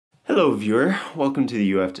Hello viewer, welcome to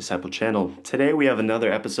the UF Disciple channel. Today we have another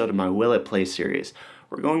episode of my Will It Play series.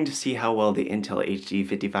 We're going to see how well the Intel HD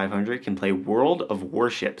 5500 can play World of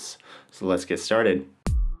Warships. So let's get started.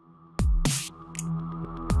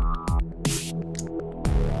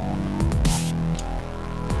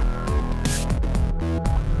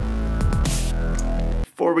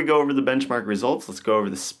 Before we go over the benchmark results, let's go over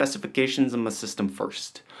the specifications of my system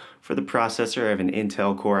first. For the processor, I have an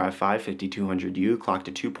Intel Core i5-5200U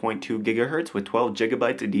clocked to 2.2 GHz with 12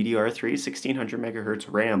 GB of DDR3 1600 MHz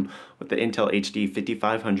RAM with the Intel HD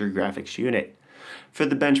 5500 graphics unit. For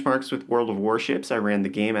the benchmarks with World of Warships, I ran the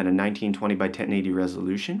game at a 1920 by 1080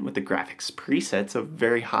 resolution with the graphics presets of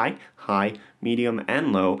very high, medium,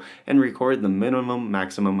 and low, and recorded the minimum,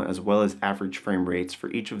 maximum, as well as average frame rates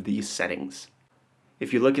for each of these settings.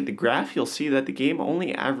 If you look at the graph, you'll see that the game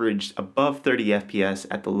only averaged above 30 FPS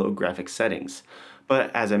at the low graphics settings. But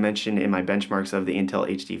as I mentioned in my benchmarks of the Intel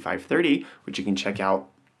HD 530, which you can check out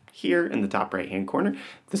here in the top right hand corner,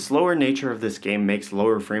 the slower nature of this game makes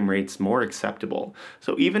lower frame rates more acceptable.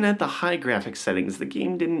 So even at the high graphics settings, the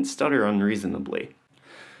game didn't stutter unreasonably.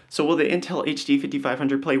 So will the Intel HD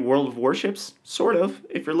 5500 play World of Warships? Sort of.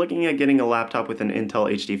 If you're looking at getting a laptop with an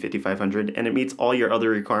Intel HD 5500 and it meets all your other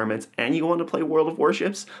requirements and you want to play World of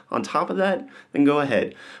Warships on top of that, then go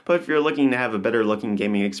ahead. But if you're looking to have a better looking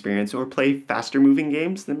gaming experience or play faster moving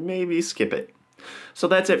games, then maybe skip it. So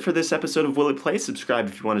that's it for this episode of Will It Play. Subscribe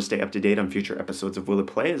if you want to stay up to date on future episodes of Will It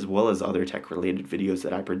Play, as well as other tech related videos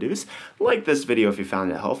that I produce. Like this video if you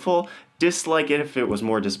found it helpful. Dislike it if it was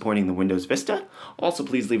more disappointing than Windows Vista. Also,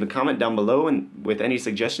 please leave a comment down below and with any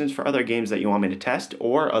suggestions for other games that you want me to test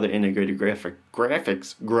or other integrated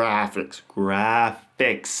graphics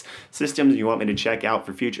systems you want me to check out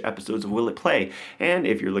for future episodes of Will It Play. And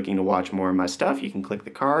if you're looking to watch more of my stuff, you can click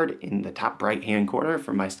the card in the top right hand corner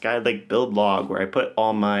for my Skylake build log where I put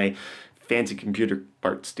all my fancy computer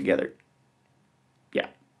parts together. Yeah.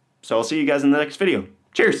 So I'll see you guys in the next video.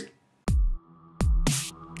 Cheers!